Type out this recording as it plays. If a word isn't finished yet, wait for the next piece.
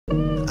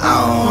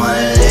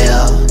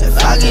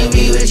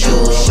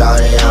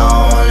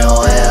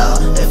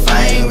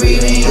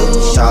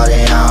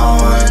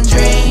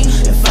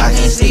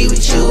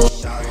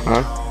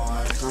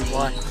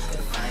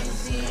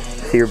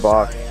See your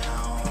box.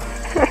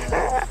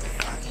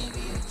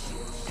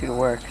 Dude, it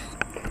works.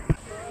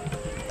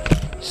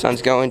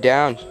 Sun's going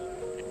down.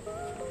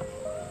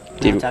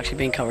 Dude, no, it's actually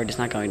being covered. It's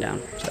not going down.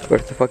 What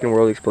if the fucking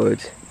world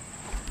explodes?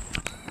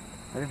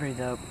 That'd be pretty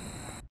dope.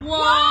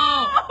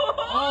 Whoa!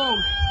 Oh!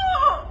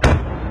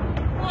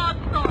 What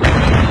the?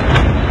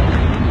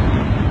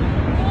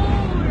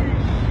 Holy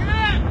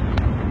shit!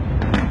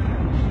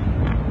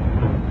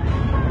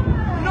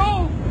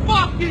 No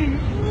fucking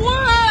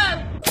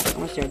way! I'm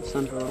gonna stare at the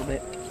sun for a little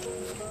bit.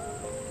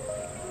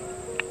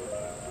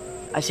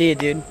 I see it,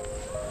 dude.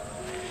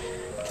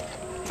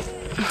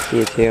 I see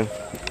it too.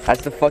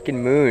 That's the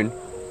fucking moon.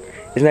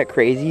 Isn't that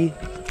crazy?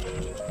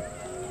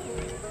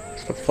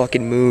 It's the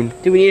fucking moon.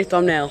 Dude, we need a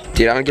thumbnail.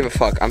 Dude, I don't give a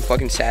fuck. I'm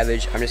fucking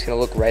savage. I'm just gonna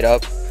look right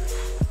up.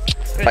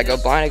 If I go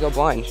blind, I go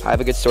blind. I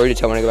have a good story to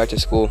tell when I go back to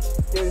school.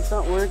 Dude, it's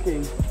not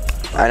working.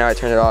 I know, I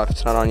turned it off.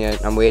 It's not on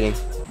yet. I'm waiting.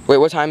 Wait,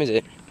 what time is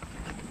it?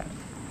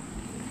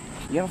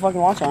 You have a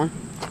fucking watch on.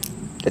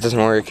 It doesn't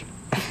work.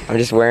 I'm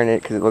just wearing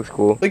it because it looks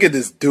cool. Look at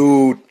this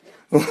dude.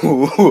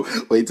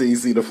 Wait till you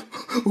see the.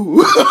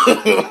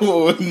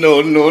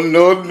 No, no,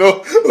 no,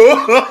 no.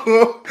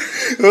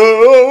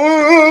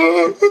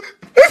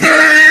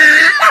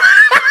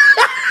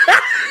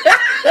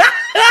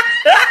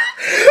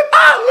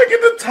 Look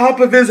at the top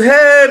of his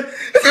head.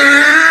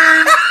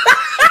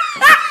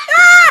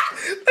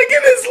 Look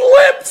at his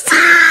lips.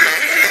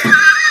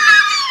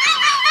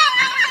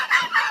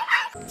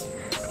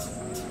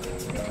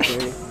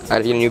 I had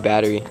to get a new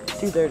battery.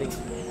 2:30.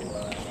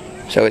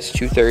 So it's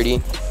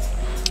 2:30.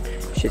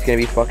 Shit's gonna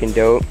be fucking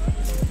dope.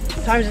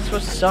 What time is it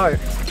supposed to start?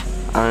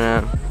 I don't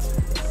know.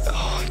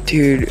 Oh,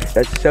 dude,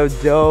 that's so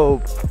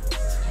dope.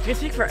 It's gonna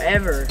take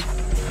forever.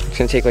 It's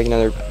gonna take like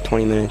another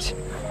 20 minutes.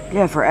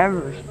 Yeah,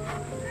 forever.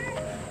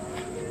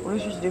 What are we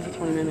supposed to do for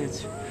 20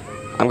 minutes?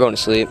 I'm going to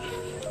sleep.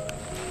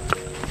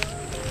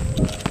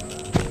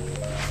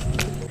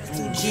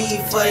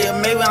 G for you,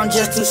 maybe I'm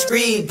just too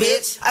screed,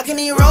 bitch. I can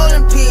even roll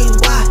in peace,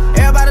 why?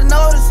 Everybody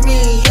notice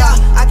me, yeah.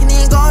 I can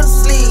even go to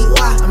sleep,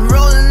 why? I'm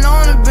rolling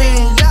on the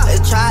beam, yeah. They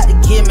tried to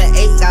give me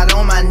 8, got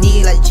on my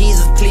knee like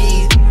Jesus,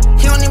 please.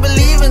 He don't even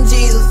believe in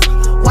Jesus.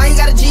 Why you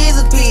got a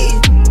Jesus piece?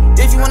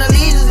 If you wanna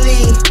leave, just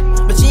leave.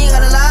 But you ain't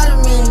gotta lie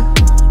to me.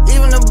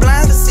 Even the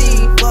blind can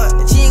see, but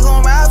she ain't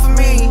gon' ride for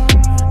me.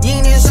 You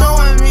ain't even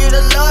showing me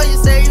the love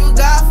you say you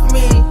got for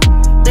me.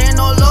 There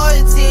ain't no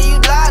loyalty, you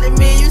lied to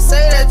me. You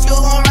say that you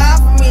gon' ride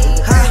for me,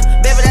 huh?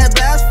 Baby, that's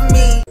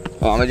blasphemy.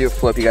 Well, I'm gonna do a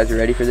flip. You guys are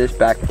ready for this?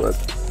 Back flip.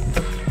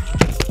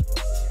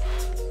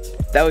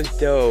 That was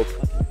dope.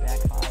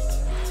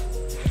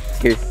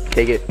 Here,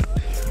 take it.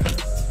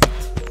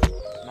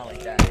 Not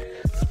like that.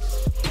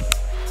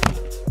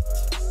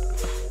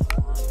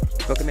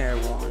 Smoke a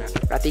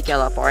marijuana. Rocky,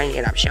 California,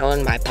 and I'm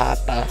showing my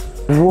papa.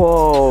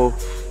 Whoa.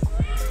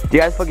 Do you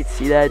guys fucking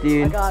see that, I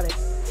dude? got it.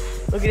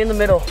 Look it in the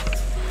middle.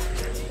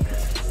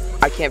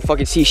 I can't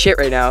fucking see shit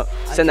right now.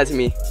 Send that to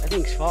me. I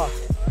think it's fucked.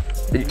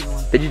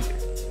 Did you?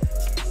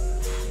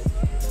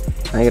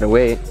 I gotta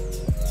wait.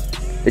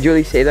 Did you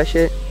really save that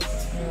shit?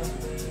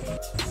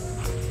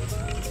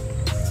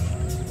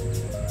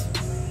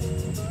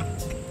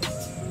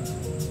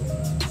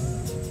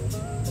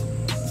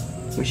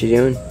 What you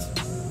doing?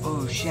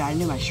 Oh shit, I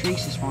knew my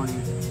streaks this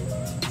morning.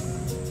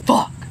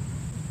 Fuck!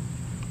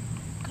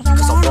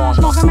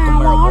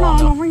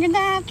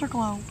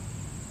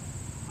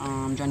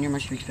 John, you're my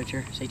streaks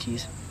picture. Say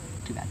cheese.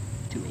 Too bad.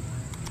 Too late.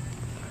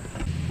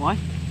 What?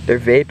 They're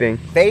vaping.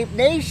 Vape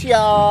Nation!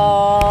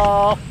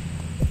 Ah,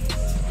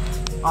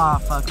 oh,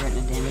 fuck,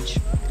 retina damage.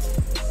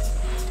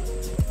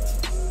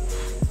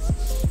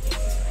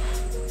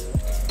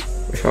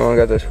 Wish my mom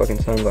got those fucking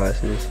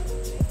sunglasses.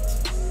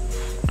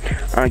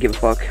 I don't give a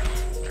fuck.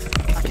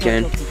 I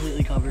Again. feel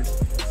completely covered.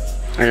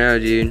 I know,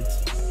 dude.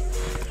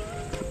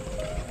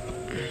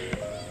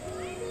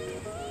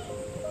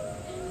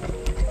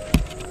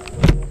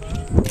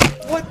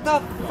 What the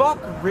fuck,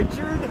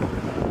 Richard?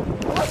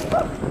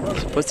 I'm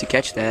supposed to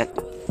catch that.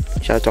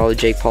 Shout out to all the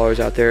Jake Paulers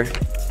out there.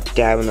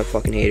 Dabbing the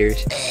fucking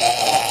haters.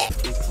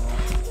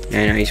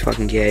 I know, he's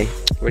fucking gay.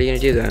 What are you gonna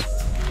do though? It's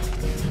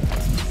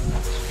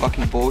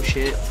fucking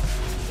bullshit.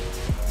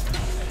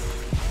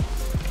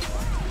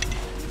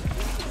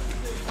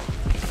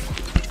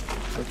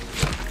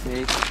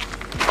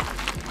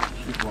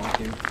 Keep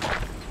walking.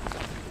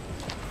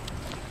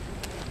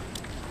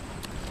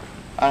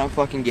 I don't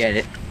fucking get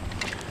it.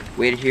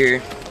 Waited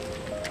here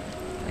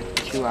like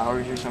 2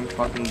 hours or some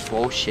fucking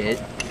bullshit.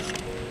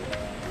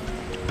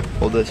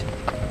 Hold this. Hold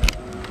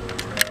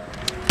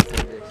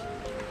this.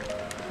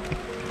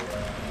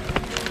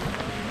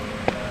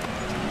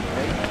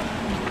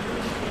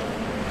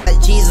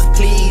 Like Jesus,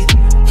 please.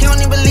 He don't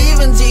even believe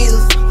in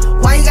Jesus.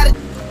 Why you gotta?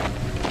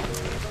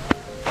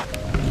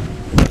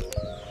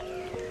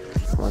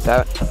 Want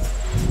that?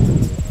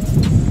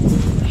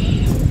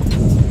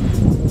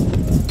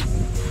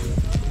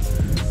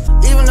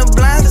 Even the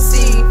blind can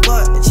see,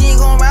 but she ain't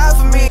gon' ride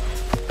for me.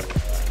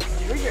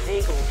 You hurt your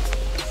ankle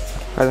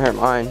Hasn't hurt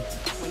mine.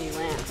 when you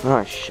land. Oh,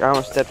 I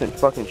almost stepped in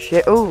fucking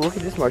shit. Oh, look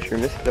at this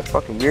mushroom. This is a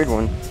fucking weird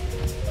one.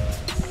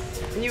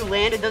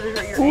 land, it doesn't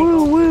hurt your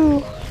Woo ankle.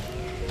 woo.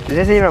 Is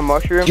this even a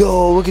mushroom?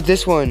 Yo, look at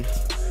this one.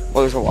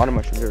 Oh, there's a lot of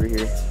mushrooms over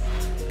here.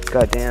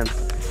 God damn.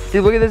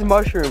 Dude, look at this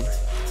mushroom.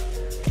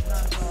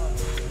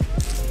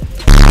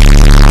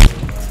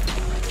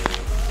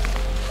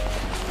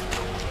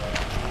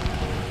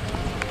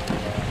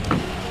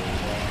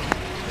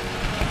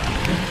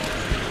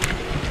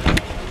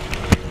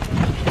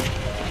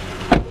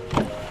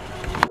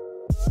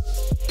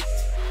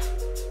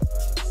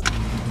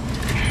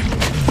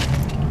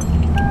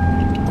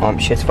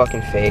 Shit's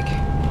fucking fake.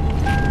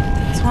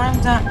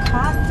 Sometimes that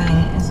cod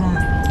thing isn't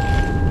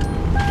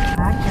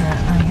accurate,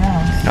 I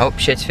guess. Nope,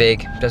 shit's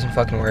fake. Doesn't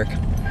fucking work.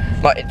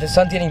 But the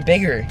sun's getting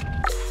bigger.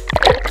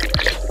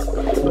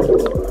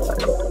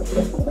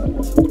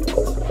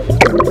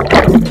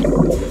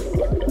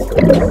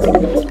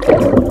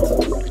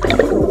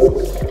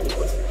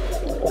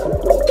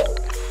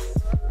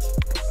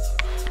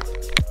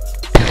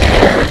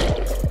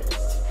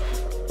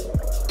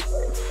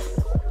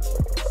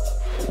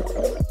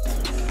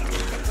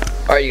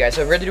 Alright, you guys,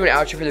 so we're going to do an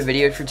outro for the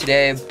video for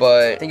today,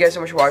 but thank you guys so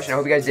much for watching. I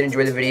hope you guys did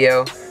enjoy the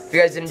video. If you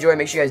guys did enjoy,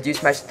 make sure you guys do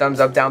smash the thumbs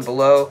up down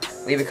below.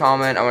 Leave a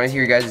comment. I want to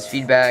hear your guys'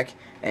 feedback.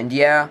 And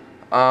yeah,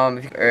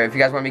 if you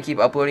guys want me to keep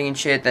uploading and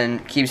shit, then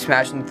keep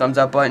smashing the thumbs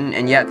up button.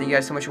 And yeah, thank you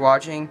guys so much for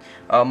watching.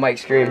 Mike,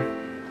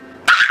 scream.